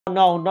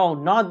No, no,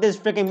 not this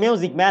freaking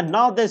music, man.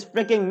 Not this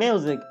freaking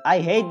music. I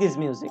hate this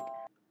music.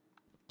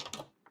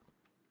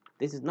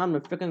 This is not my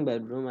freaking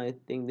bedroom. I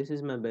think this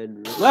is my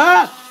bedroom.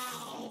 Ah!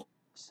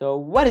 So,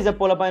 what is up,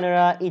 Polar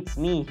Pinera? It's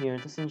me here,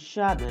 Tasin,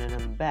 and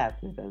I'm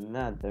back with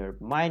another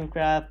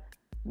Minecraft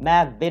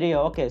map video.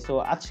 Okay, so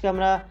আজকে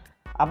আমরা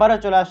আবারও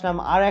চলে আসলাম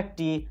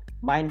আরেকটি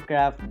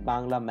Minecraft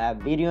Bangla map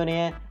video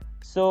নিয়ে।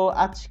 So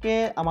আজকে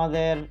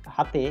আমাদের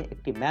হাতে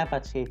একটি ম্যাপ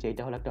আছে,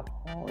 যেটা হলো একটা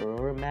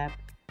হরর ম্যাপ।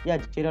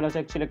 যেটা হলো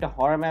অ্যাকচুয়ালি একটা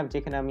হরর ম্যাপ,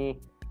 যেখানে আমি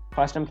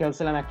ফার্স্ট টাইম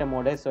খেলছিলাম একটা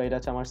মোডে। সো এটা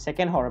হচ্ছে আমার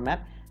সেকেন্ড হরর ম্যাপ,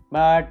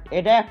 বাট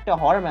এটা একটা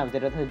হরর ম্যাপ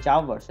যেটা হচ্ছে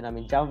জাভ ভার্সন।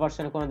 আমি জাভ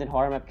ভার্সনে কোনোদিন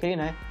হরর ম্যাপ খেলি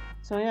নাই।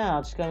 সো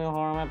আজকে আমি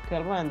হরর ম্যাপ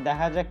খেলবো,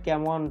 দেখা যাক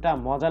কেমনটা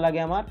মজা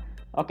লাগে আমার।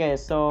 ওকে,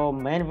 সো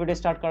মেইন ভিডিও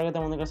স্টার্ট করার আগে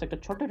তোমাদের কাছে একটা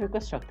ছোট্ট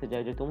রিকোয়েস্ট রাখতে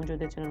চাই, যে তুমি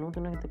যদি চ্যানেল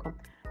নতুন হয়ে থাকো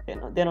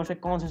দেন অবশ্যই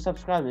কনসেপ্ট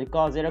সাবস্ক্রাইব,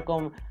 বিকজ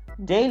এরকম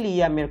ডেইলি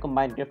আমি এরকম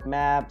মাইনক্রাফট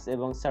ম্যাপস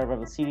এবং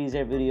সার্ভাইভাল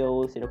সিরিজের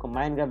ভিডিওস, এরকম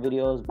মাইনক্রাফট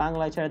ভিডিওস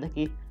বাংলায় ছেড়ে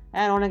থাকি,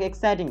 and অনেক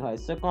এক্সাইটিং হয়।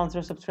 So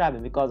consider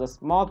subscribing because a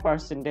small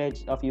percentage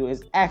of you is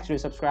actually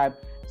subscribed.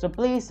 So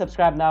please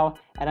subscribe now,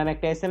 and I'm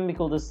একটা SMB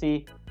খুলতেছি,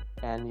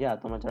 and yeah,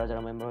 তোমরা যারা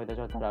যারা মেম্বার হইতে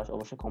চাও তারা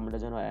অবশ্যই কমেন্টে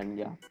জানাও, and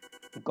yeah,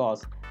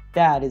 because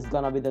that is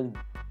gonna be the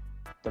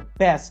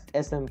best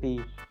SMP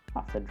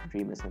after the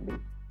dream SMP.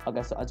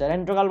 Okay, so ajaira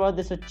intro गाल बहुत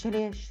दिस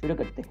चलिए शुरू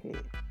करते हैं।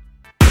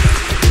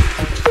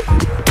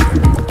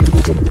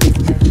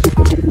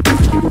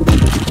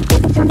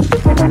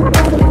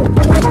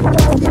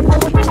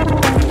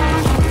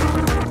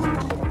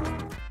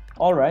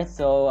 Alright,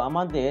 so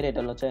আমাদের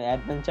এটা হচ্ছে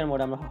অ্যাডভেঞ্চার মোড,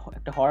 আমরা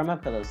একটা হরর ম্যাপ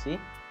খেলছি।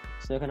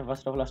 সো এখানে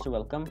ফার্স্ট অফ অল আসছে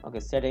ওয়েলকাম। ওকে,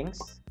 সেটিংস,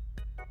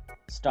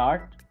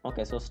 স্টার্ট।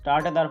 ওকে, সো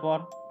স্টার্টে তারপর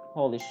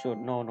holy shit,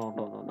 no,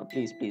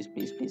 please,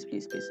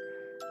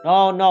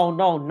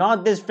 no, not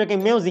this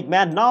freaking music,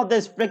 man, not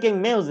this freaking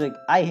music.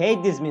 I hate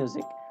this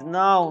music.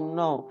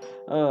 No,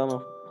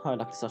 হয়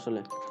লাগছে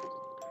আসলে।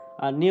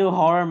 New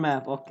horror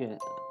map.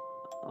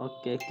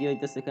 ওকে, কি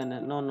হইতেছে এখানে?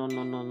 নো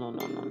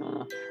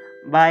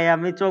ভাই,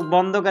 আমি চোখ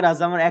বন্ধ করে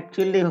আছি। আমার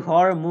অ্যাকচুয়ালি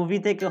হরর মুভি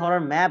থেকে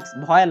হরর ম্যাপস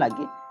ভয়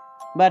লাগে,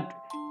 বাট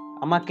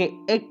আমাকে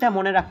একটা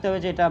মনে রাখতে হবে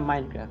যে এটা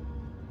মাইনক্রাফট।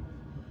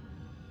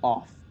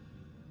 অফ।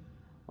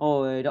 ও,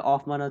 এটা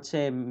অফ মানে হচ্ছে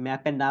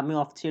ম্যাপের নামই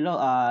অফ ছিল,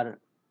 আর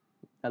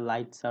the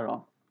lights are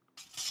off.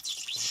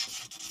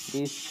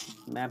 This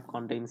map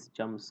contains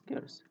jump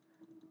scares.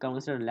 কারণ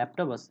এটা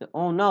ল্যাপটপ আছে।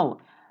 Oh no,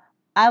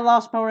 I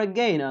lost power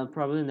again. I'll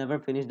probably never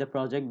finish the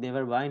project.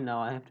 Never mind. Now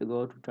I have to go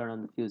to turn on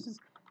the fuses.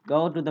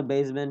 Go to the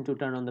basement to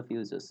turn on the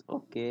fuses.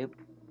 Okay.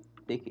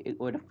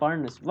 Wait, a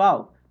furnace. Wow.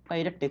 ভাই,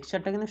 এটা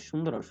টেক্সচারটা কিন্তু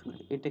সুন্দর আসলে।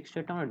 এই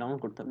টেক্সচারটা আমরা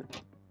download করতে হবে।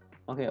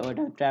 ওকে,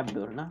 ওইটা ট্র্যাপ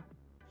ডোর না?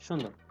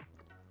 সুন্দর।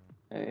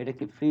 এটা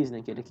কি ফ্রিজ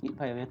নাকি? এটা কি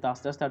ভাই? আমি তো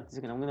আস্তে আস্তে হাঁটতেছি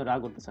কেন? আমি কিন্তু রাগ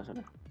করতেছি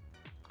আসলে।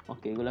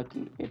 ওকে, এগুলা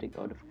কি? এটা কি?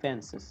 ওটা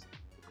ফেন্সেস।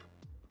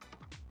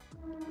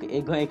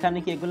 এখানে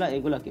কি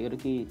এগুলা কি? এটা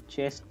কি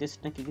চেস্ট টেস্ট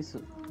নাকি কিছু?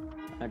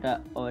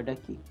 এটা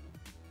কি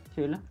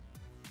হলো?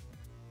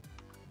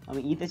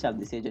 আমি ইতে চাপ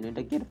দিছি এই জন্য।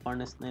 এটা কি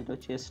ফার্নেস না? এটা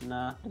চেস্ট না?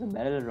 এটা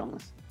ব্যারেলের রং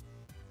আছে।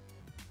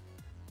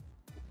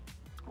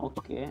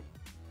 ওকে,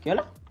 কি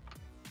হলো?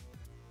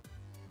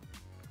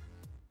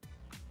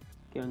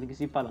 কেমন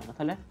কিছু পালাম না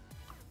তাহলে?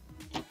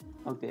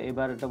 ওকে,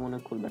 এবার এটা মনে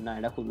খুলবে না,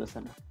 এটা খুলতেছে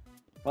না।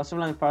 ফার্স্ট অফ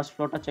অল আমি ফার্স্ট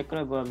ফ্লোরটা চেক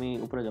করে আমি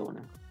উপরে যাব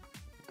না।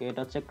 ওকে, এটা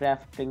হচ্ছে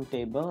ক্রাফটিং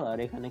টেবল, আর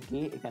এখানে কি?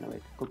 এখানে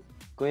ওয়েট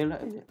কইলো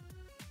এই যে।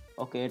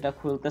 ওকে, এটা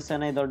খুলতেছে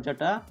না এই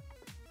দরজাটা,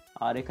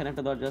 আর এখানে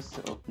একটা দরজা আছে।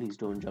 ও please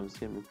don't jump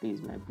square me, please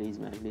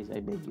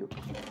I beg you.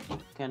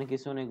 এখানে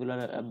কিছু নেই, এগুলো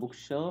বুক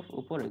শেলফ।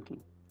 উপরে কি?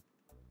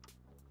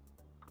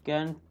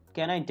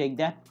 Can I take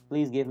that?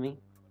 Please give me.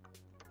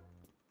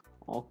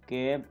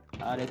 ওকে,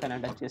 আর এখানে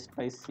একটা চেস্ট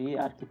পাইছি,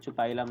 আর কিছু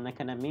পাইলাম না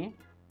এখানে আমি।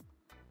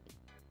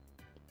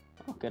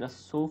 ওকে, এটা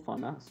সোফা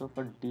না?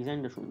 সোফার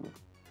ডিজাইনটা সুন্দর।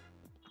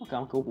 ওকে,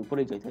 আমাকে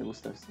উপরেই যাইতে হবে,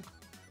 বুঝতে পারছি।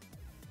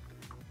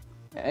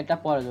 এটা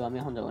পরে যাবো, আমি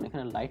এখন যাবো না।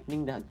 এখানে লাইটনিং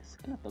দেখা যাচ্ছে,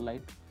 কেন তো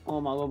লাইট? ও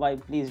মা গো ভাই,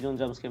 please don't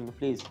jump square me,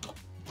 please.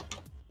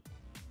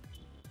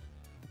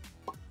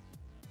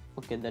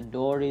 Okay, the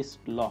door is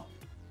locked.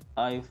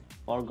 I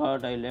forgot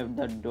I left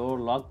the door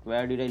locked.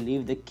 Where did I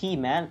leave the key,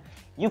 man?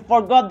 You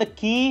forgot the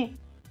key?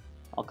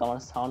 ওকে, আমার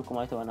sound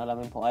কমাইতে হবে, নাহলে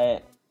আমি ভয়ে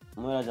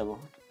মরে যাবো।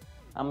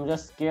 I'm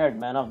just scared,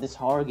 man, of this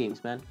horror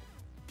games, man.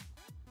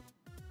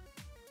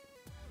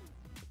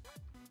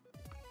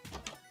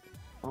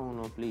 Oh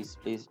no, please,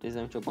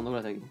 আমি চোখ বন্ধ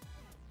করে থাকি।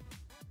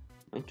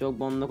 আমি চোখ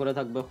বন্ধ করে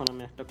থাকবো এখন,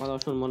 আমি একটা কথা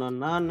শুনবো না।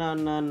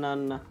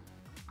 না।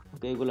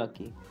 ওকে, এগুলা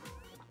কি?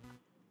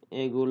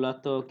 এগুলা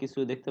তো কিছু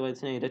দেখতে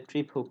পাচ্ছি না। এটা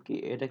ট্রিপ হুক কি?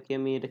 এটা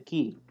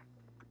কি?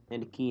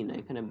 এটা কি না?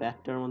 এখানে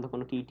ব্যাকটার মধ্যে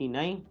কোনো কি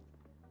নাই।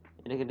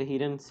 এটা কি একটা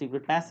হিডেন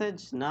সিক্রেট প্যাসেজ?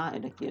 না।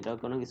 এটা কি? এটা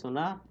কোনো কিছু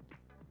না।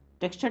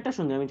 টেক্সচারটা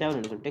সুন্দর, আমি চাইবো না,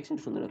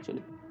 টেক্সচারটা সুন্দর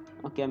অ্যাকচুয়ালি।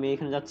 ওকে, আমি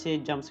এখানে যাচ্ছি,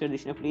 জাম্প স্কেয়ার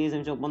দিস না প্লিজ।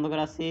 আমি চোখ বন্ধ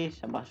করে আছি।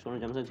 শাবাশ, কোনো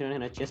জাম্প স্কেয়ার ছিল না।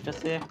 এখানে চেস্ট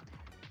আছে,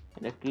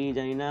 এটা কি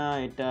জানি না।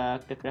 এটা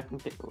একটা ক্রাফটিং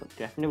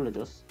টেবিল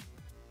জোস।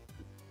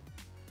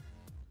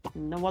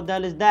 No, what the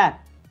hell is that?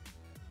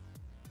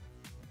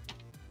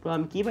 Bro,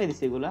 আমি কি পাই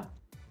দিছি এগুলা?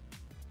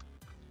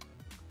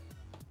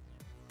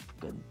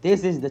 This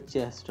is the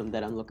chest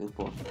that I'm looking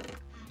for.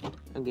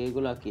 ওকে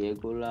এগুলা কি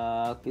এগুলা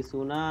কিছু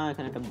না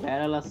এখানে একটা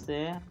ব্যারেল আছে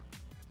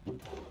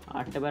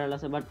 8টা ব্যারেল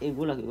আছে বাট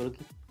এগুলা কি এগুলো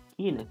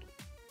কি নাকি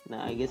না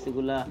আই গেস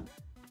এগুলা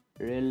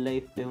রিয়েল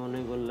লাইফে মনে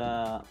এগুলা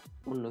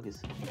অন্য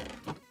কিছু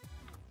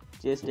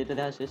চেস্ট এটা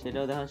দেখা শেষ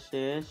এটাও দেখা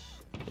শেষ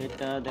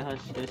এটা দেখা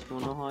শেষ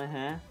মনে হয়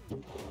হ্যাঁ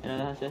এটা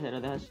দেখা শেষ এটা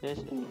দেখা শেষ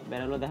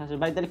ব্যারেলও দেখা শেষ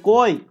ভাই তাহলে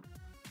কই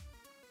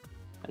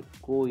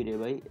কই রে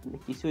ভাই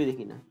কিছুই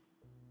দেখি না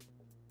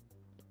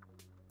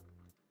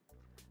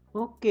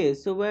okay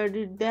so where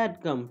did that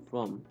come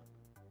from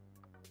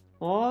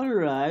all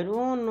right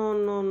oh no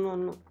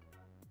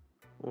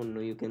oh no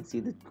you can see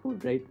the code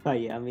right ভাই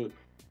আমি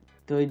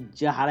তো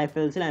যা হারাই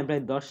ফেলছিলাম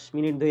প্রায় 10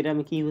 মিনিট ধরে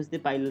আমি কি বুঝতে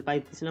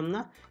পাইতেছিলাম না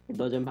এই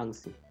দরজা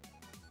ভাঙছি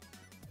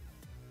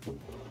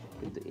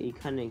কিন্তু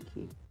এইখানে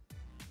কি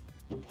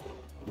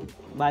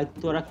ভাই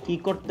তোরা কি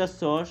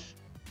করতেছস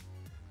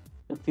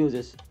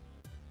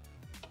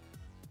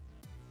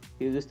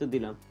ফিউজেস তো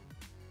দিলাম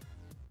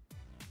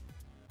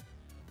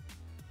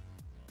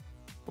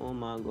oh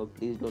my god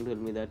please don't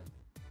tell me that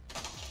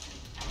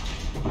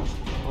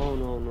oh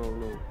no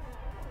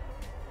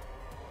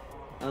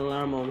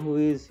alarm on who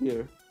is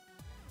here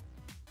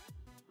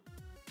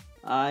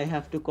I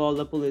have to call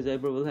the police I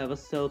probably have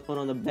a cell phone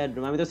on the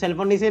bedroom আমি তো সেল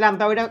ফোন নিছিলাম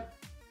তাও এটা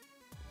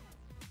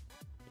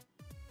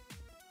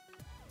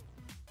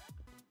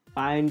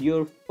find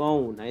your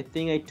phone I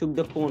think I took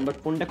the phone but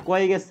ফোনটা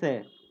কই গেছে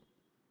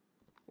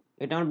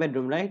এটা আমার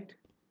বেডরুম রাইট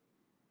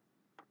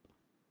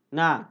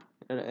না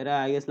এটা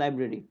I guess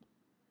লাইব্রেরি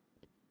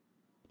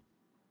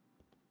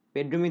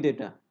বেডরুমই তো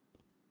এটা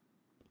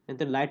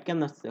এতে লাইট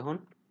কেমন আসছে এখন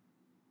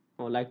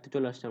ও লাইট তো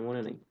চলে আসছে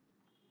মনে নাই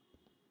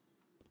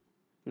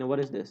না what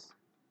is this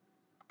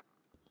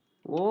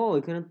ও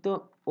এখানে তো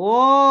ও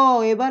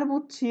এবার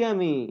বুঝছি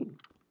আমি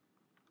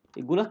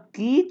এগুলা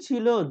কি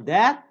ছিল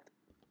দেখ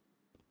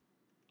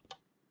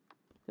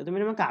তুমি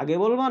আমাকে আগে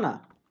বলবা না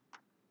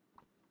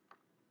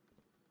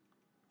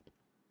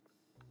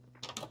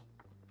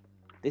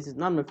this is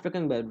not my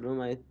freaking bedroom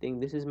I think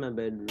this is my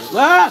bedroom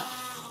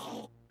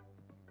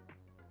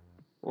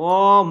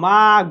oh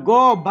my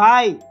god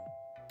bhai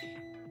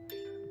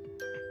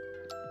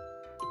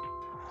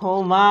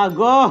oh my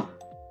god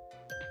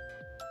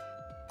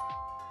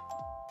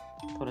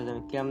তোরা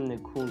জানি কেমনে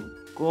খুন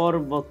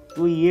করব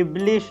তুই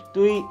ইবলিশ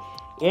তুই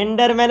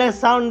এন্ডারম্যানের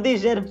সাউন্ড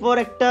দিস এরপর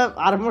একটা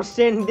আর্মর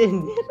সেন্ড দিন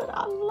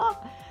আল্লাহ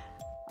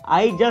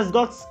I just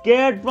got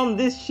scared from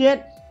this shit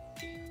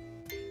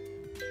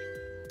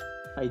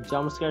ভাই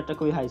জাম্প স্কেয়ারটা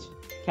খুবই হাই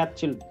খ্যাত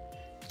ছিল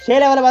সেই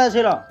লেভেলে বাজা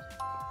ছিল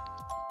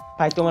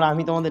ভাই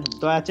আমি তোমাদের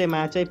দয়া চাই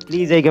মায়া চাই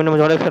প্লিজ এই গেমটা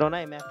জলে খেলো না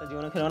এই ম্যাপটা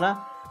জীবনে খেলো না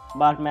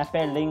বাট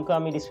ম্যাপের লিঙ্কও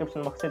আমি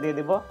ডিসক্রিপশন বক্সে দিয়ে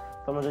দেবো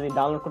তোমরা যদি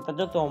ডাউনলোড করতে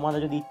চাও তো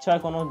তোমাদের যদি ইচ্ছা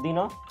হয় কোনো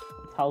দিনও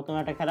সাউথ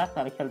একটা খেলা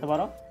তাহলে খেলতে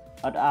পারো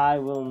but I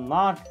will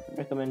not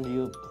recommend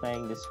you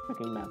playing this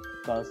freaking map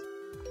because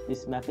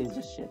this map is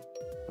just shit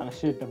মানে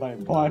shitটা ভাই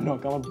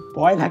ভয়ানক আমার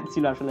ভয়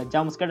লাগছিল আসলে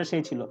জাম্প স্কেয়ারটা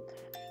সেই ছিল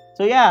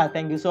so yeah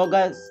thank you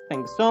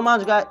so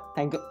much guys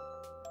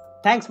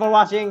thanks for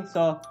watching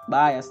so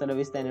bye hasta la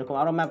vista এরকম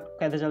আরো ম্যাপ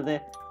খেলতে চলতে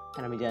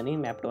আমি জানি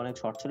ম্যাপটা অনেক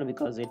শর্ট ছিল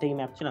বিকজ এটাই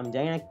ম্যাপ ছিল আমি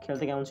জানি না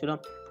খেলতে কেমন ছিল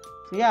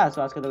so yeah so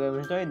আজকে তো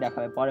দেখা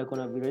হবে পরে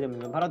কোনো ভিডিওতে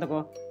ভালো থাকো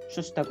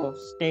সুস্থ থাকো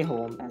stay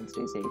home and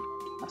stay safe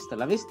hasta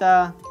la vista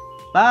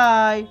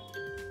bye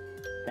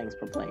thanks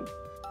for playing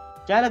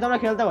চাইলে তোমরা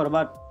খেলতে পারো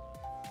বাট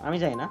আমি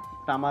জানি না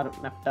আমার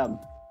ম্যাপটা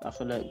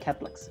আসলে খ্যাত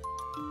লাগছে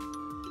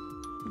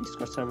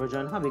ডিসকর্ড সার্ভার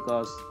জয়েন হয়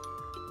বিকজ